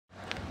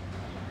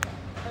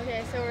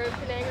Okay, so we're in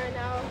Penang right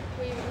now.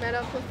 We met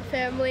up with the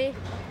family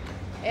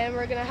and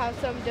we're gonna have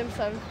some dim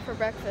sum for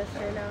breakfast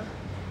right now.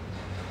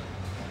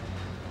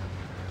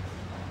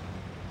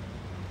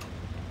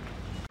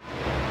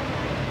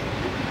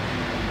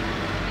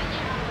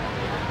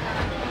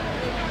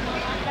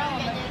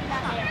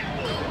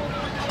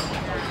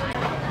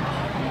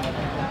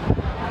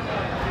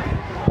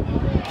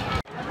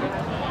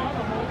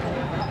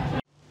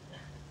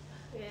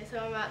 Okay, so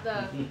I'm at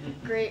the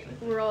Great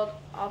World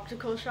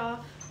Optical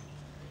Shop.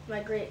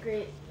 My great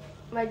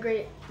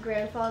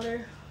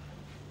grandfather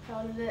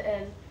founded it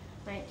in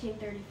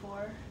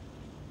 1934.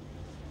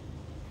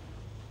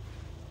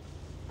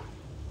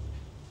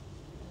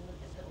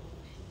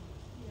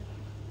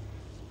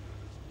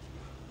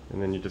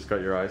 And then you just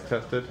got your eyes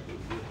tested?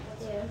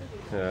 Yeah.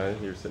 Yeah,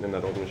 you're sitting in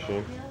that old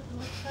machine.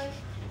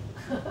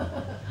 Okay,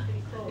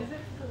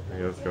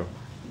 let's go.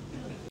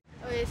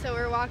 Okay, so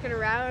we're walking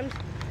around.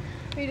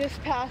 We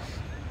just passed.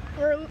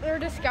 We're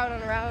just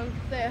scouting around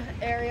the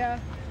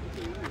area,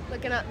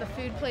 looking at the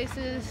food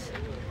places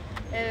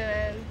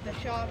and the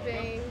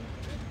shopping,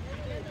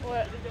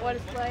 what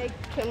it's like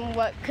and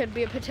what could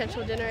be a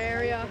potential dinner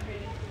area.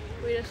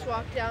 We just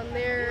walked down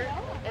there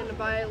and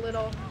buy a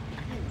little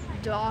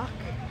dock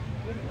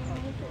with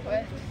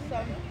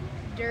some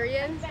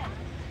durian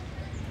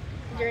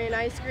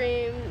ice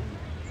cream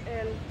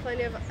and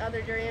plenty of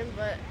other durian,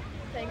 but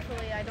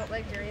thankfully I don't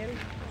like durian.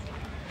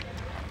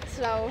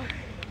 So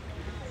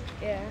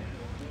yeah.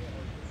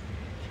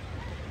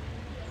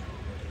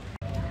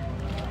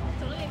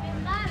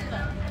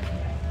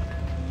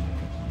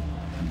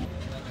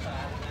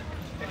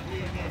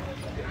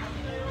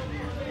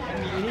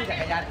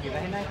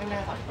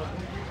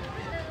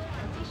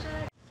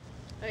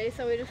 Okay,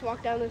 so we just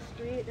walked down the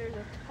street. There's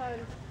a ton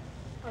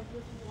of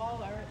this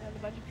wall art that a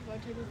bunch of people are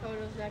taking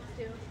photos next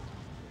to.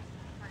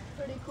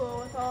 Pretty cool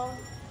with all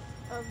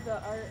of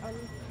the art on.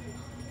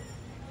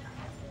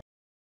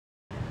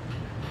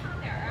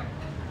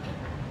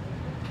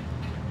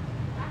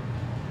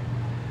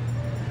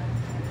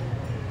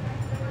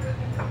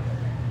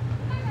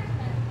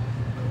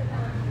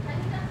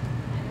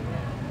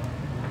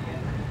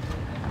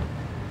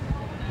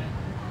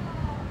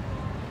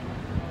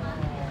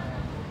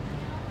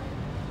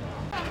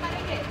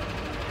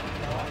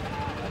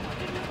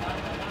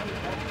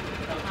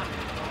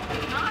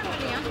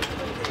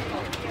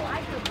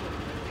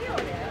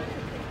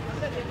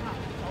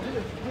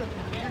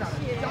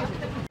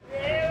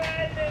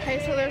 Okay,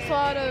 so there's a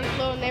lot of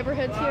little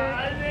neighborhoods here.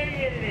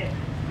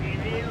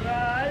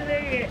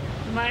 We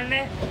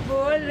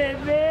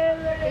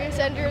just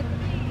entered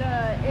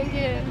the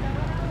Indian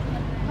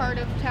part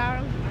of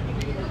town.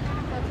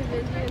 Lots of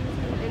Indian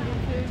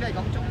food.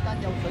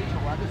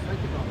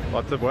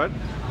 Lots of what?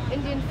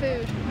 Indian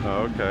food.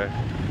 Oh, okay.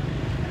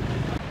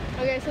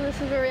 Okay, so this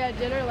is where we had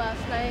dinner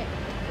last night.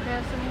 We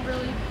had some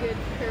really good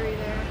curry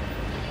there.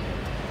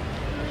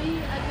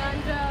 Sri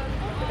Ananda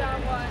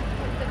Dawan is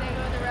the name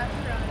of the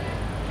restaurant.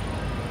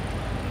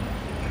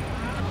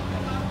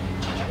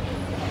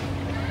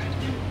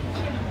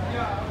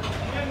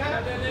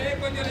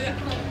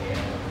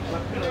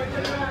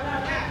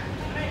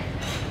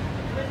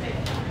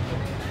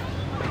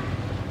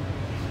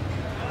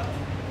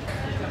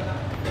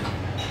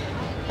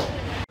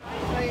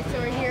 Okay, so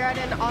we're here at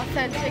an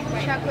authentic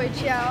Chang Kueh.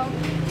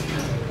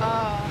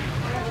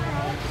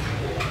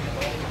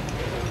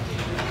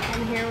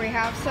 And here we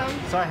have some.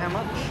 Sorry, how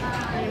much?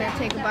 I'm gonna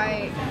take a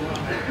bite.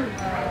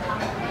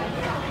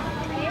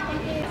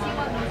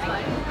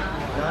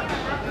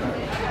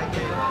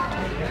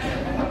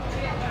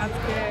 That's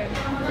good.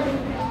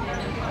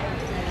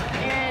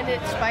 And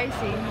it's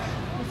spicy.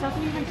 This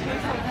doesn't even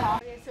taste like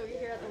coffee. Okay, so we're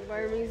here at the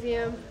War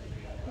Museum,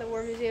 the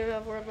War Museum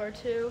of World War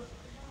II.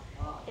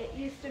 It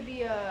used to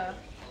be a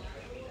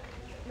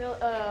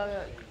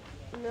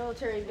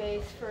military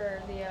base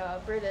for the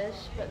British,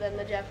 but then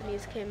the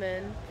Japanese came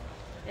in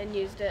and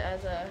used it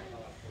as a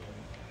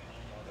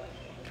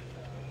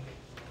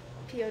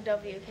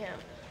POW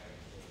camp.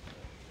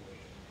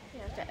 You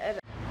have to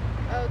edit.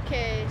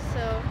 Okay,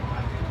 so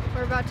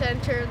we're about to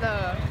enter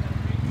the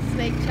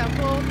Snake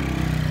Temple.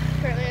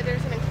 Apparently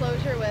there's an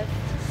enclosure with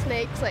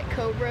snakes like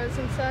cobras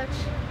and such.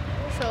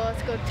 So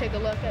let's go take a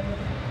look at them.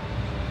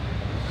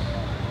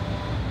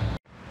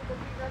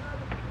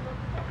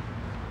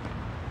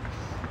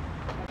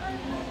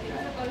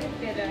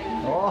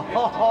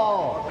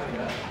 Oh!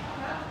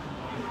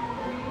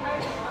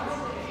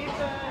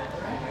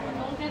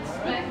 Don't get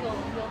strangled,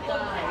 you'll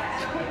die.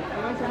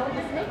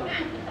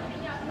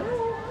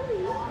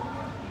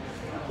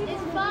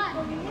 It's fun.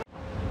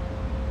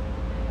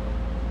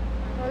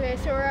 Okay,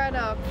 so we're at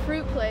a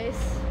fruit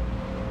place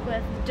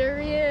with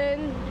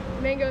durian,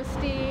 mango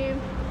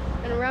steam,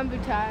 and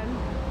rambutan.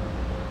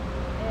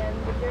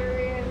 And the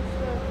durian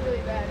smells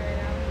really bad right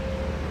now.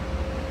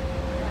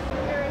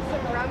 There is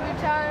some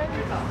rambutan.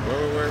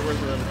 Where's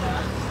the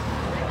rambutan?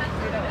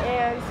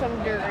 And some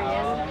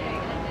durian.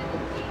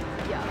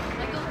 Yeah.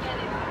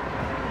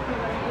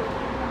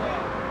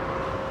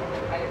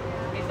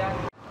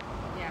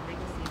 Yeah,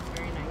 mango steam's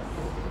very nice.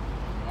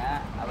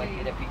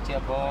 take the picture,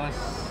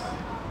 boss.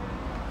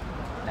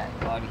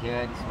 Like on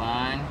here, this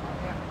one.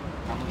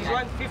 This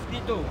one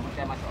 52.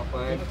 That must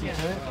open. 52?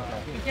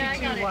 Yeah, I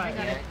got it. I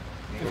got it.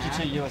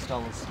 52 US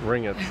dollars.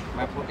 Ring it.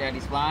 I put there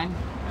this one.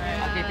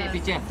 Okay, take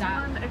picture.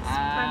 How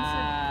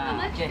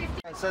much? Okay.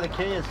 So the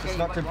key is just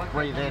not to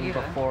breathe in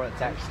before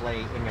it's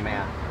actually in your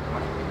mouth.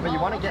 But you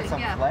want to get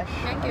some flesh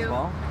as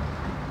well.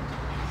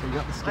 So you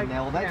got the skin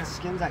there. Well, that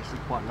skin's actually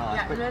quite nice.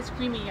 Yeah, but that's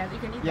creamy. Yeah, you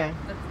can eat that.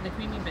 That's the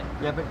creamy bit.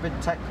 yeah, but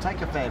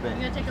take a fair bit.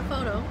 I'm gonna take a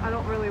photo. I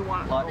don't really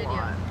want a Like,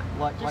 lot.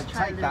 like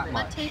take that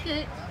much. Take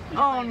it.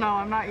 Oh no,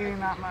 I'm not eating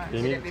that much.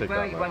 You need to take Before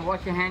that you want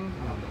much. to wash your hand.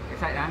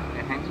 Inside that,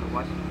 your hand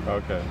wash.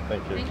 Okay,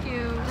 thank you. Thank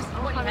you. Just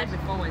What you had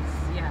before was,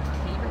 yeah,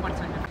 okay, even once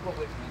on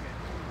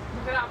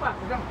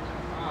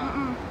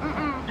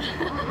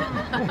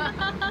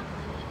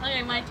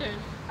Okay, my turn.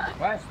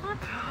 What?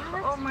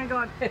 Oh my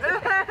god.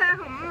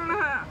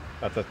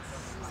 That's a,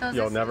 So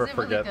you'll is never it really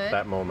forget good?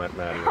 that moment,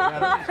 Maddie. Yeah,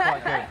 that is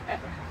quite good.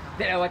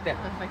 Take the water.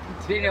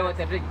 Drink the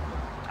water, drink.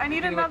 I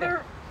need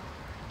another.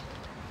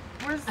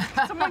 Where's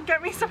someone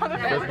get me some other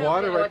There's fruit?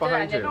 water right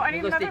behind you. No, I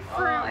need another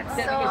fruit.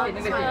 So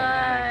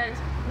good.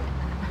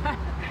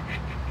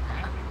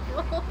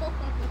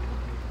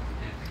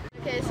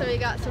 Okay, so we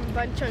got some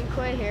Chang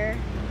Kueh here.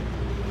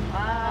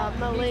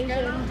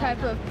 Malaysian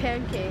type of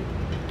pancake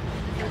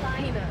with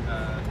peanuts.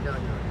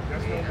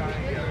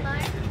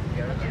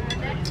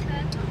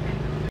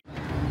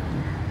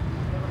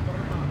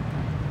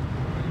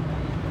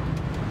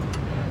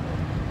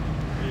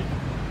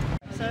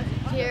 So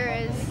here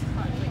is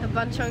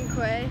the Chang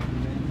Kueh.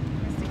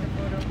 Let's take a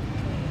photo.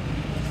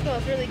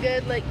 Smells really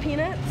good, like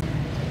peanuts.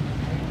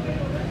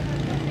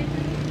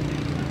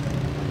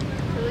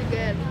 Really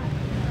good.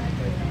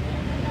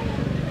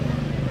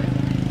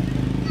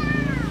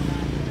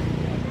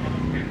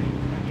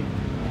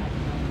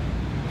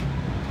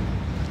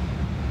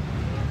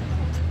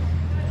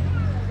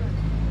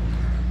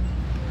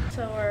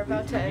 So we're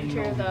about to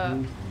enter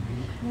the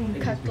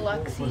Kek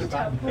Lok Si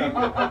Temple. We're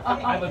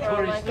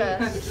on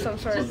like some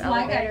sort of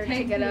elevator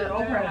to get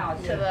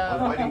up to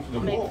the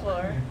main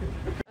floor.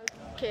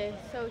 Okay,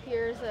 so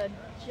here's a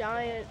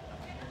giant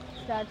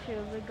statue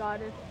of the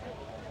Goddess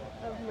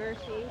of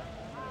Mercy.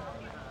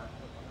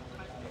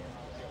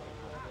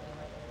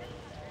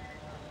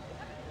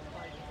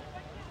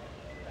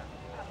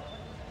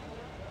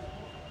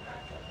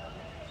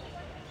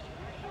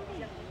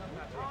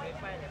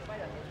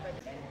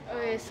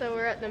 Okay, so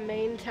we're at the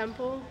main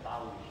temple.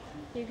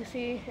 You can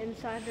see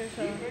inside there's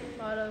a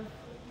lot of,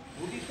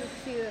 you can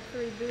see the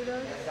 3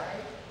 Buddhas,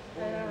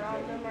 and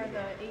around them are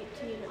the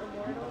 18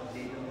 immortals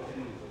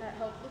that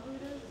help the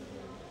Buddhas.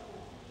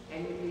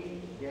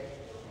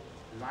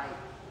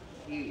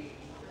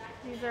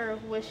 These are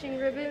wishing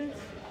ribbons.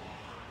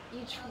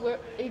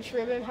 Each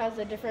ribbon has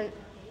a different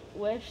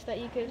wish that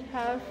you could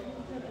have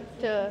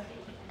to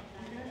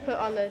put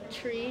on the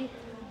tree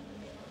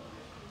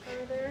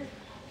over there.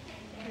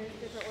 There's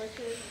different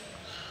wishes.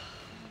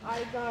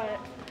 I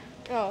got,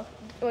 oh,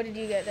 what did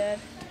you get, Dad?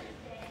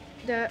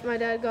 My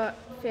dad got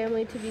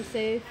family to be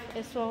safe.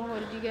 Isfal, what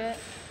did you get?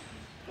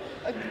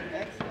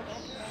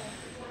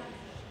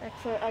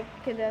 Excellent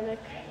academic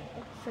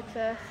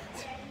success.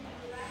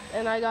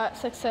 And I got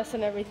success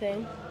in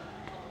everything.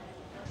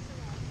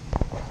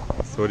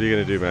 So what are you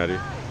gonna do, Maddie?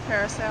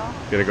 Parasail?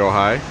 Gonna go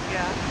high?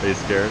 Yeah. Are you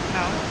scared?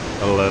 No.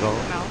 A little?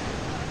 No.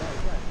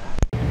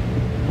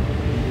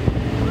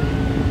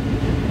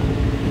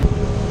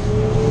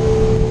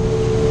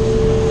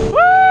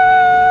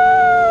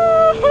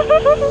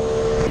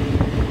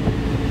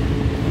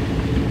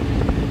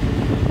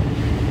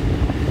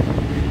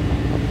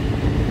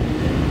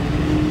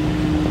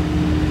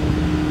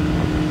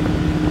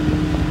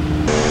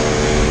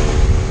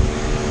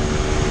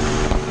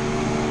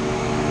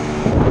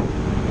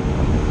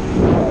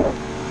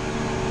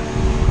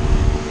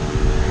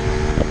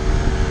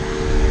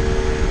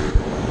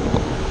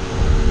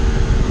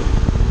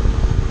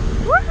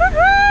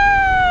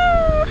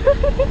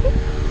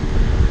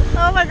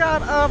 Oh my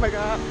god, oh my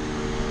god.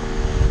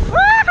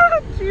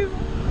 Jesus.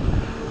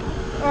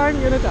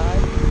 I'm gonna die.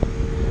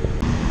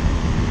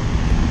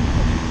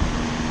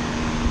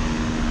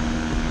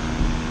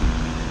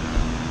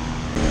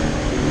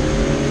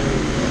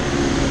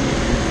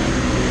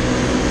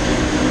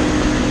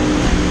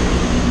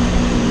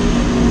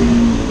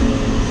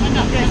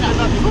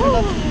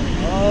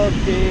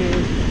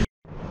 Okay.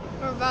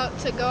 We're about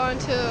to go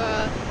onto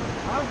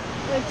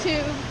the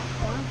tube.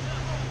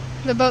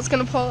 The boat's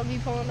gonna be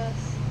pulling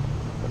us.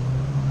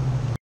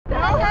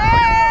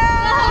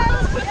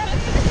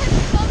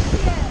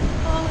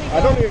 I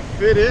don't even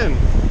fit in.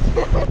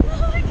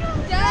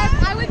 Dad,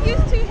 I would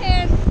use 2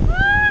 hands.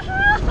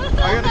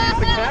 I gotta use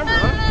the camera.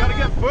 You gotta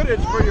get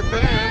footage for your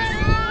fans.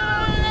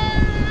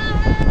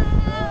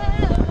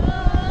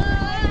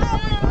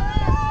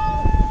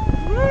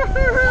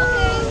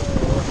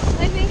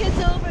 I think it's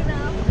over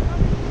now.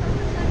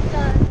 I'm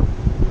done.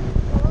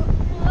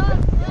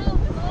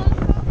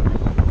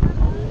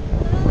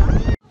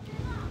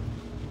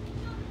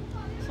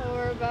 So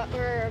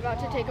we're about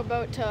to take a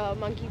boat to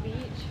Monkey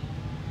Beach.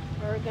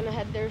 We're gonna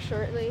head there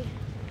shortly.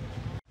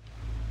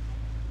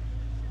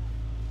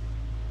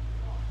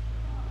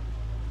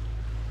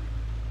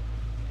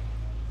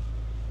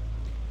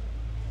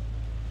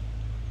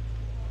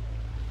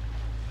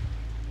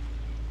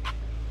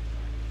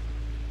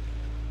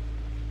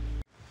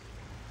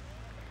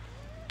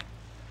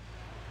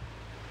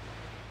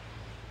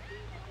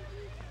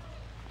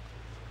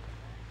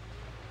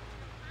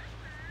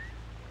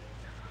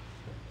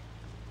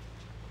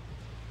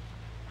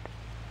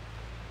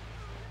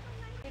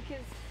 You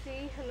can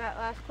see in that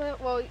last clip,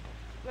 well,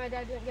 my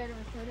dad didn't get to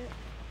record it,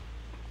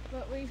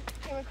 but we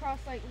came across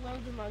like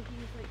loads of monkeys,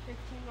 like 15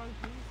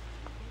 monkeys.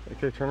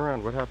 Okay, turn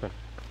around. What happened?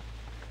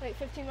 Like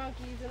 15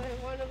 monkeys, and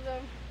then one of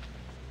them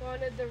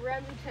wanted the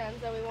REM tens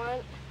that we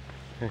want.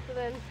 So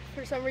then,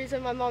 for some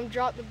reason, my mom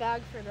dropped the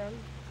bag for them,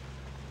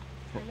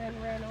 and then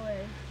ran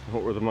away.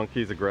 What, were the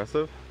monkeys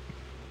aggressive?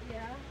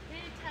 Yeah. They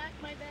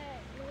attacked my bag.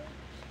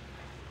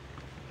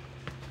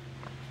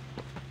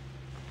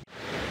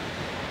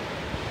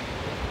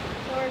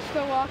 So we're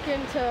still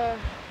walking to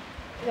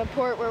the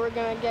port where we're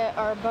gonna get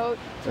our boat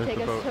to There's take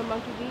the us boat. to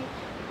Monkey Beach.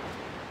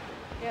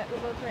 Yeah, the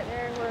boat's right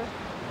there. We're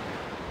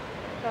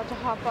about to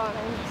hop on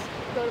and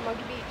go to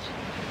Monkey Beach.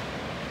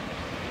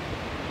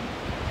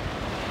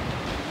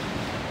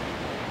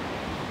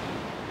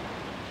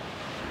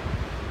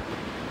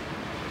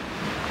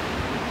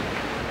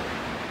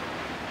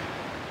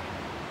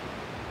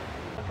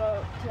 The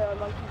boat to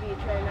Monkey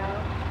Beach right now.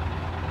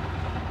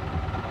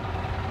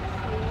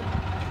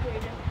 See, we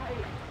just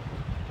hiked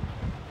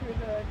through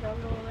the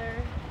jungle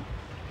there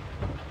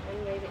and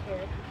made it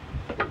here.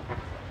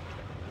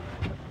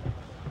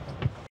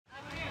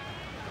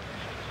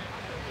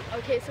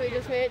 Okay, so we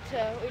just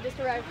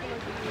arrived from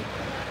Monkey Beach.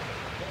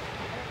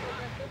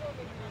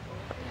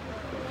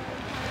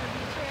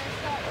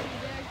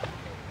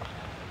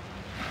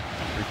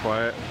 Be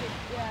quiet.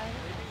 Yeah.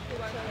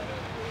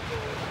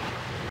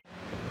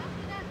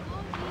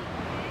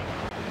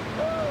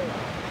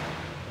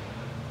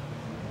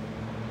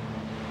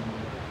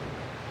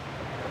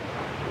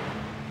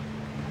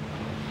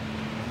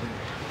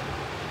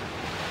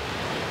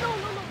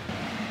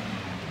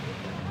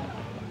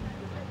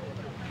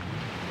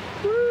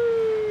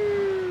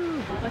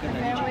 With the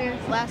family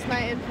last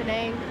night in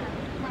Penang.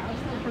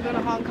 We're going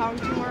to Hong Kong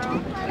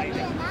tomorrow.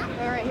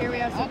 Alright, here we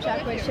have some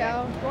Chang Kueh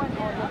chow.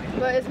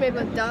 But it's made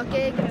with duck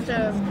egg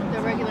instead of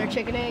the regular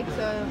chicken egg,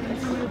 so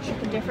it's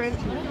different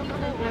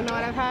than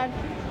what I've had.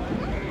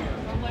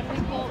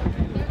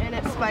 And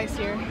it's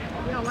spicier.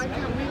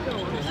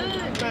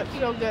 But it's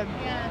still good.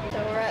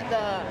 So we're at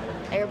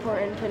the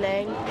airport in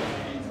Penang.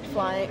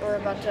 We're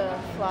about to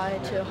fly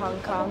to Hong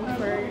Kong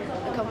for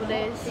a couple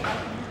days.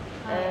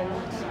 And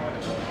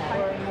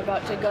we're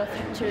about to go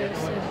through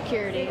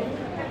security.